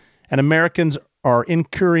 And Americans are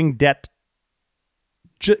incurring debt,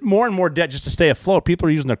 more and more debt just to stay afloat. People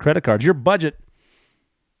are using their credit cards. You budget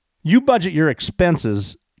your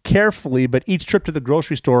expenses carefully, but each trip to the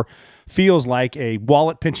grocery store feels like a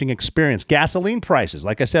wallet-pinching experience. Gasoline prices,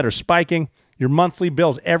 like I said, are spiking. Your monthly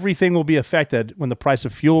bills, everything will be affected when the price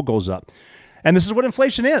of fuel goes up. And this is what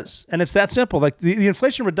inflation is. And it's that simple. Like the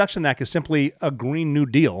Inflation Reduction Act is simply a Green New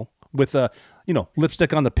Deal with a,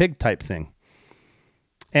 lipstick on the pig type thing.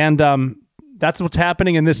 And That's what's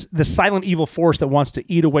happening in this silent evil force that wants to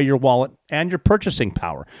eat away your wallet and your purchasing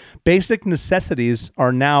power. Basic necessities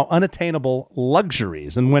are now unattainable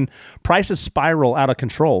luxuries. And when prices spiral out of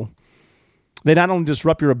control, they not only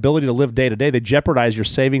disrupt your ability to live day to day, they jeopardize your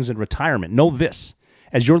savings and retirement. Know this,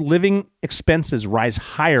 as your living expenses rise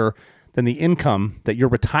higher than the income that your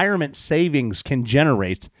retirement savings can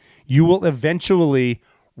generate, you will eventually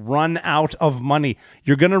run out of money.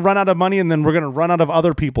 You're going to run out of money, and then we're going to run out of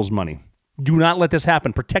other people's money. Do not let this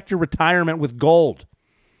happen. Protect your retirement with gold.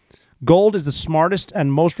 Gold is the smartest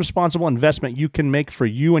and most responsible investment you can make for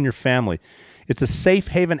you and your family. It's a safe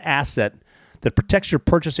haven asset that protects your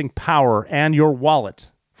purchasing power and your wallet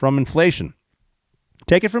from inflation.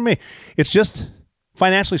 Take it from me. It's just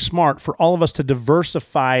financially smart for all of us to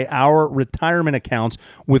diversify our retirement accounts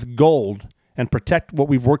with gold and protect what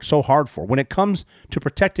we've worked so hard for. When it comes to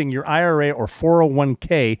protecting your IRA or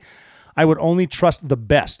 401k, I would only trust the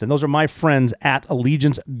best, and those are my friends at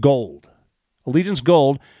Allegiance Gold. Allegiance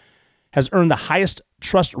Gold has earned the highest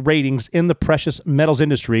trust ratings in the precious metals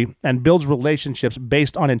industry and builds relationships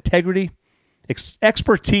based on integrity,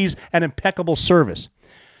 expertise, and impeccable service.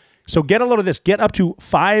 So get a load of this. Get up to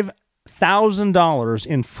 $5,000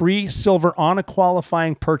 in free silver on a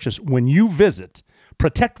qualifying purchase when you visit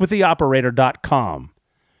protectwiththeoperator.com.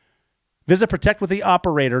 Visit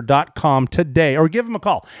protectwiththeoperator.com today or give them a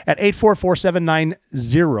call at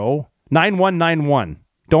 844-790-9191.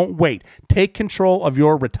 Don't wait. Take control of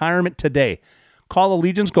your retirement today. Call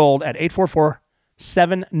Allegiance Gold at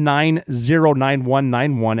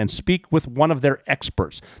 844-790-9191 and speak with one of their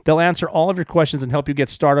experts. They'll answer all of your questions and help you get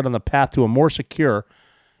started on the path to a more secure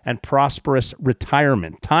and prosperous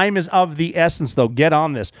retirement. Time is of the essence, though. Get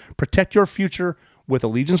on this. Protect your future with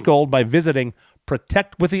Allegiance Gold by visiting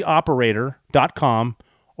protectwiththeoperator.com,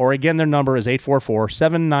 or again, their number is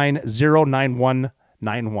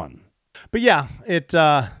 844-790-9191. But yeah,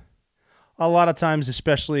 a lot of times,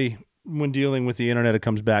 especially when dealing with the internet, it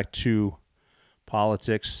comes back to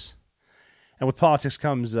politics. And with politics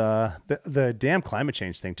comes the damn climate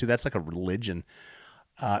change thing, too. That's like a religion.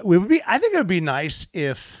 I think it would be nice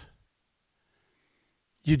if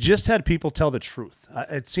you just had people tell the truth.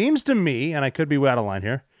 It seems to me, and I could be way out of line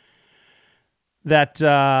here, that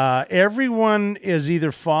everyone is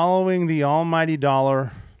either following the almighty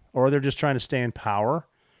dollar or they're just trying to stay in power.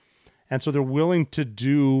 And so they're willing to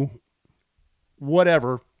do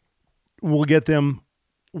whatever will get them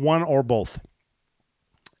one or both.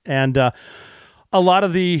 And a lot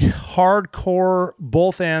of the hardcore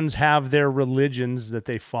both ends have their religions that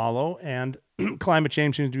they follow, and climate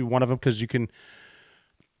change seems to be one of them because you can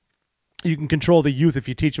control the youth if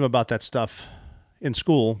you teach them about that stuff in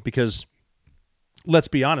school, because let's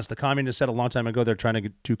be honest, the communists said a long time ago they're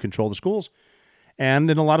trying to control the schools.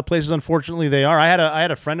 And in a lot of places, unfortunately, they are. I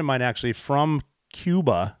had a friend of mine actually from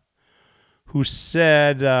Cuba who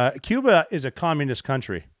said Cuba is a communist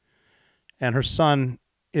country, and her son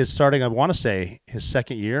is starting, I want to say, his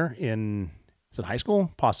second year in, is it high school?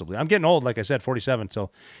 Possibly. I'm getting old, like I said, 47. So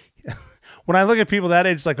when I look at people that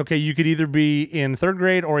age, it's like, okay, you could either be in third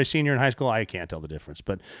grade or a senior in high school. I can't tell the difference.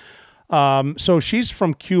 But so she's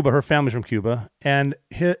from Cuba. Her family's from Cuba. And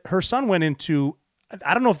her son went into,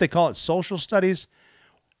 I don't know if they call it social studies.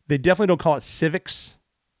 They definitely don't call it civics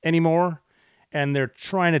anymore. And they're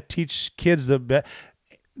trying to teach kids the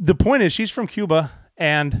point is she's from Cuba,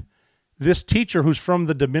 and this teacher who's from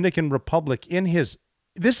the Dominican Republic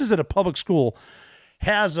this is at a public school,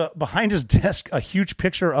 has behind his desk a huge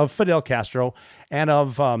picture of Fidel Castro and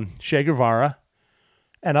of Che Guevara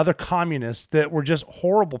and other communists that were just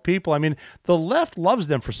horrible people. I mean, the left loves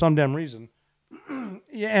them for some damn reason.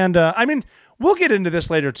 And I mean, we'll get into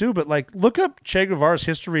this later too, but like, look up Che Guevara's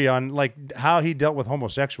history on like how he dealt with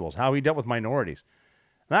homosexuals, how he dealt with minorities.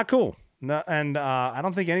 Not cool. No, and I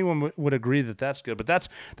don't think anyone would agree that that's good, but that's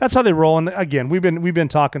how they roll. And again, we've been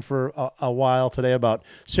talking for a while today about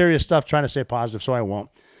serious stuff, trying to stay positive, so I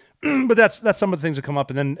won't. But that's some of the things that come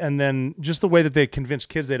up, and then just the way that they convince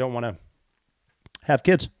kids they don't want to have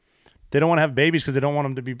kids, they don't want to have babies because they don't want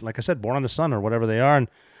them to be, like I said, born on the sun or whatever they are. And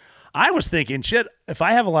I was thinking, shit, if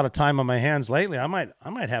I have a lot of time on my hands lately, I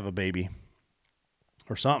might have a baby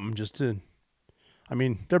or something just to. I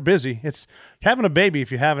mean, they're busy. It's having a baby,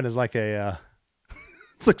 if you haven't, is like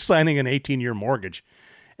it's like signing an 18-year mortgage.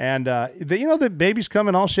 And the babies come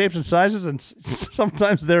in all shapes and sizes, and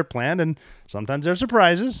sometimes they're planned and sometimes they're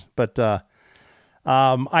surprises. But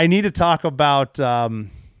I need to talk about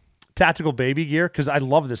Tactical Baby Gear because I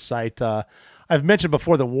love this site. I've mentioned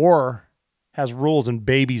before the war has rules and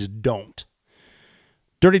babies don't.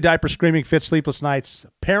 Dirty diaper, screaming fits, sleepless nights.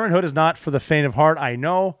 Parenthood is not for the faint of heart, I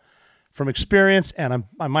know. from experience, and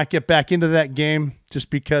I might get back into that game just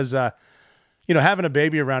because, having a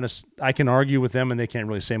baby around us, I can argue with them and they can't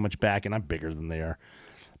really say much back, and I'm bigger than they are.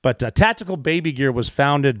 But Tactical Baby Gear was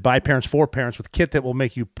founded by parents for parents with a kit that will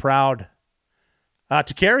make you proud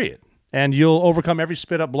to carry it. And you'll overcome every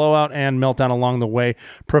spit-up, blowout, and meltdown along the way.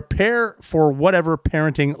 Prepare for whatever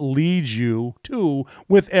parenting leads you to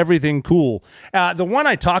with everything cool. The one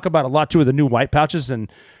I talk about a lot, too, are the new wipe pouches.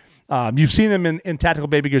 And you've seen them in Tactical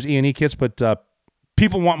Baby Gear's E&E kits, but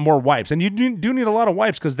people want more wipes. And you do need a lot of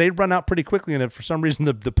wipes because they run out pretty quickly, and for some reason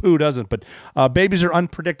the poo doesn't. But babies are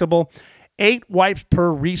unpredictable. 8 wipes per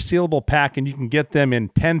resealable pack, and you can get them in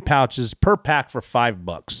 10 pouches per pack for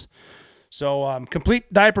 $5. So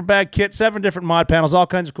complete diaper bag kit, 7 different mod panels, all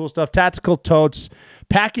kinds of cool stuff, tactical totes,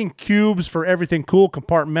 packing cubes for everything cool,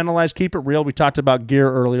 compartmentalized, keep it real. We talked about gear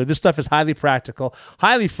earlier. This stuff is highly practical,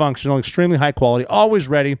 highly functional, extremely high quality, always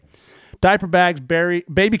ready. Diaper bags,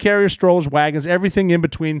 baby carriers, strollers, wagons, everything in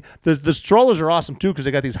between. The strollers are awesome too because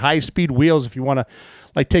they got these high-speed wheels if you want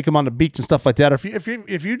to take them on the beach and stuff like that. Or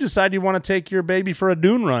if you decide you want to take your baby for a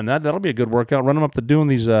dune run, that'll be a good workout. Run them up the dune.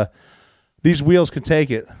 These wheels can take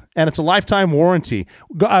it. And it's a lifetime warranty.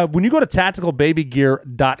 When you go to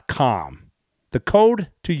tacticalbabygear.com, the code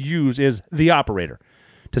to use is the operator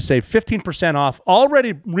to save 15% off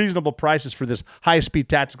already reasonable prices for this high-speed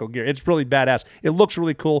tactical gear. It's really badass. It looks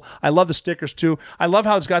really cool. I love the stickers, too. I love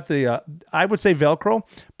how it's got the, I would say Velcro,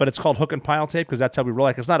 but it's called hook and pile tape because that's how we roll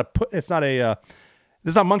it. It's not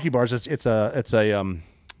monkey bars. It's a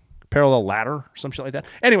parallel ladder or some shit like that.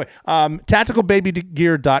 Anyway,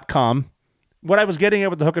 tacticalbabygear.com. What I was getting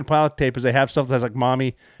at with the hook and pile tape is they have stuff that has like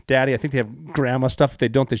mommy, daddy. I think they have grandma stuff. If they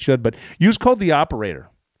don't, they should. But use code the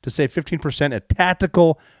operator to save 15% at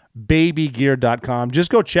tacticalbabygear.com.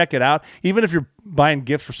 Just go check it out. Even if you're buying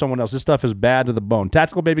gifts for someone else, this stuff is bad to the bone.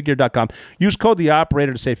 Tacticalbabygear.com. Use code the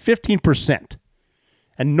operator to save 15%.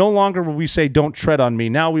 And no longer will we say don't tread on me.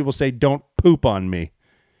 Now we will say don't poop on me.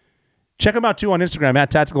 Check them out too on Instagram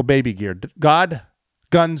at tacticalbabygear. God,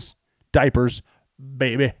 guns, diapers,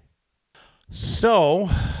 baby. So,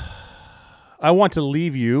 I want to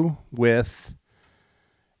leave you with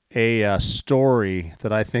a story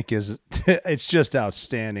that I think is, it's just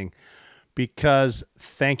outstanding because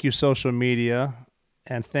thank you social media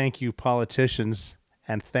and thank you politicians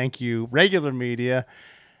and thank you regular media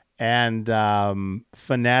and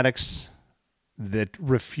fanatics that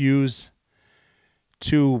refuse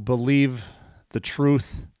to believe the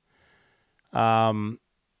truth.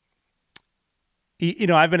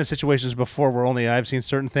 I've been in situations before where only I've seen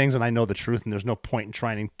certain things and I know the truth, and there's no point in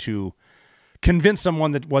trying to convince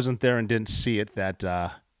someone that wasn't there and didn't see it that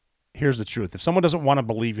here's the truth. If someone doesn't want to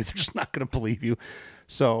believe you, they're just not going to believe you.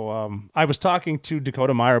 So I was talking to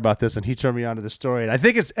Dakota Meyer about this, and he turned me on to the story. And I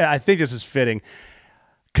think this is fitting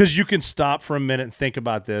because you can stop for a minute and think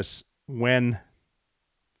about this whenever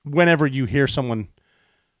you hear someone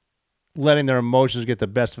letting their emotions get the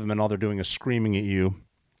best of them and all they're doing is screaming at you.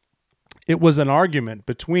 It was an argument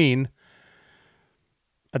between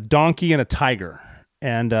a donkey and a tiger.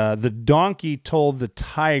 And the donkey told the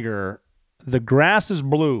tiger, the grass is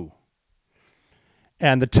blue.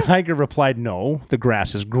 And the tiger replied, no, the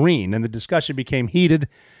grass is green. And the discussion became heated.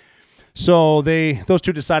 So those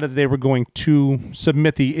two decided that they were going to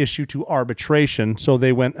submit the issue to arbitration. So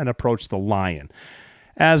they went and approached the lion.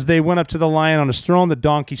 As they went up to the lion on his throne, the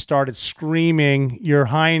donkey started screaming, Your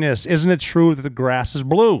Highness, isn't it true that the grass is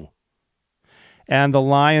blue? And the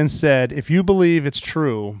lion said, if you believe it's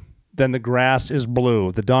true, then the grass is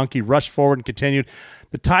blue. The donkey rushed forward and continued,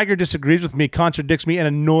 the tiger disagrees with me, contradicts me, and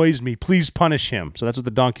annoys me. Please punish him. So that's what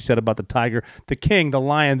the donkey said about the tiger. The king, the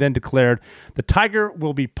lion, then declared, the tiger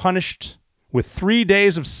will be punished with 3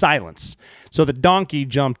 days of silence. So the donkey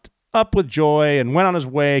jumped up with joy and went on his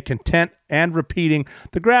way, content and repeating,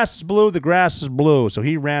 the grass is blue, the grass is blue. So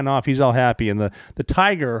he ran off. He's all happy. And the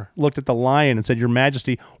tiger looked at the lion and said, Your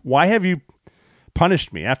Majesty, why have you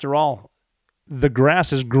punished me? After all, the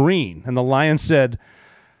grass is green. And the lion said,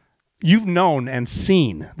 you've known and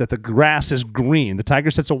seen that the grass is green. The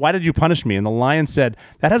tiger said, so why did you punish me? And the lion said,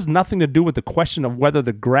 that has nothing to do with the question of whether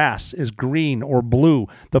the grass is green or blue.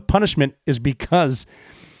 The punishment is because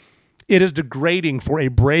it is degrading for a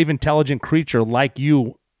brave, intelligent creature like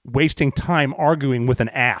you wasting time arguing with an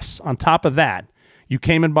ass. On top of that, you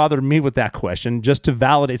came and bothered me with that question just to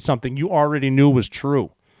validate something you already knew was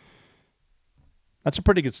true. That's a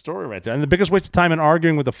pretty good story right there. And the biggest waste of time in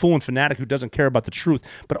arguing with a fool and fanatic who doesn't care about the truth,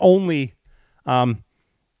 but only the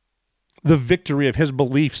victory of his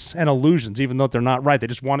beliefs and illusions, even though they're not right. They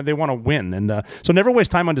want to win. And so never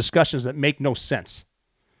waste time on discussions that make no sense.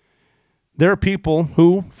 There are people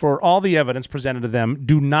who, for all the evidence presented to them,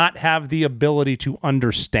 do not have the ability to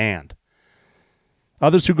understand.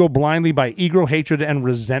 Others who go blindly by ego, hatred, and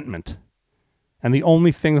resentment. And the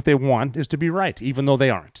only thing that they want is to be right, even though they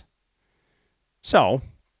aren't. So,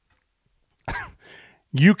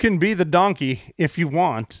 you can be the donkey if you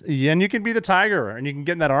want, and you can be the tiger, and you can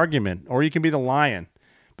get in that argument, or you can be the lion.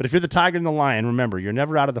 But if you're the tiger and the lion, remember, you're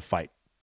never out of the fight.